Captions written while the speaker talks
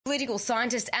political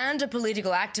scientist and a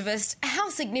political activist, how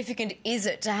significant is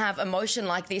it to have a motion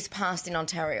like this passed in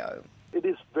Ontario? It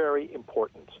is very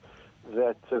important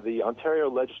that the Ontario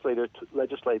legislator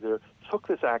took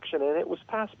this action, and it was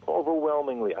passed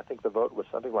overwhelmingly. I think the vote was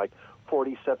something like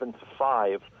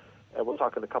 47-5, and we'll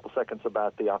talk in a couple seconds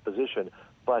about the opposition.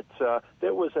 But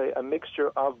there was a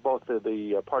mixture of both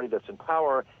the party that's in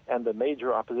power and the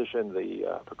major opposition,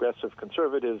 the Progressive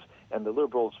Conservatives and the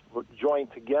Liberals,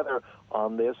 joined together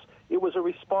on this. It was a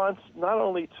response not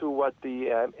only to what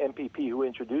the MPP who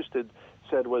introduced it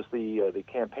said was the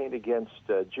campaign against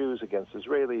Jews, against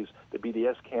Israelis, the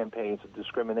BDS campaigns of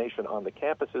discrimination on the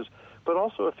campuses, but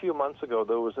also a few months ago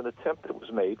there was an attempt that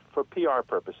was made for PR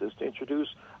purposes to introduce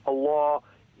a law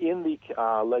in the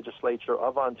legislature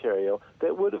of Ontario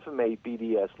that would have made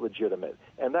BDS legitimate.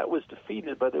 And that was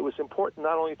defeated, but it was important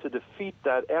not only to defeat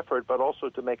that effort, but also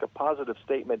to make a positive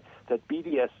statement that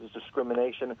BDS is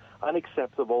discrimination,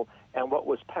 unacceptable, and what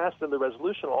was passed in the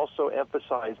resolution also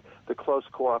emphasized the close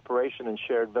cooperation and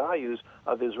shared values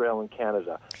of Israel and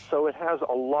Canada. So it has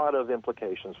a lot of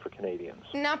implications for Canadians.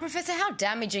 Now, Professor, how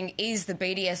damaging is the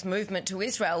BDS movement to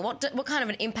Israel? What kind of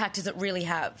an impact does it really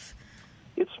have?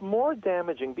 It's more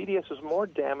damaging. BDS is more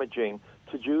damaging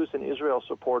to Jews and Israel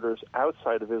supporters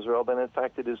outside of Israel than, in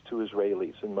fact, it is to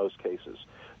Israelis in most cases.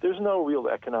 There's no real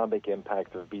economic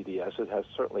impact of BDS. It has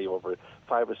certainly over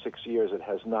 5 or 6 years, it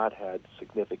has not had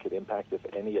significant impact, if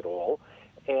any at all.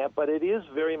 But it is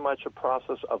very much a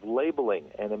process of labeling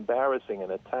and embarrassing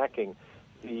and attacking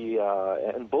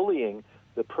and bullying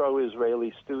the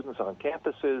pro-Israeli students on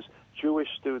campuses, Jewish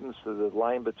students. The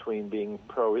line between being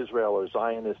pro-Israel or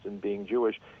Zionist and being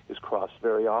Jewish is crossed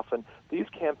very often. These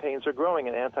campaigns are growing,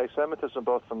 and anti-Semitism,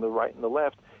 both from the right and the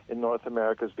left, in North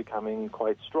America is becoming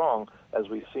quite strong, as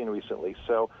we've seen recently.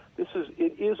 So it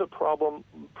is a problem,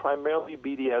 primarily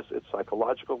BDS. It's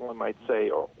psychological, one might say,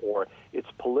 or it's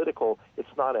political.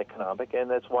 It's not economic,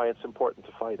 and that's why it's important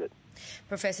to fight it.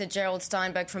 Professor Gerald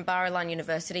Steinberg from Barrowline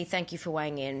University, thank you for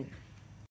weighing in.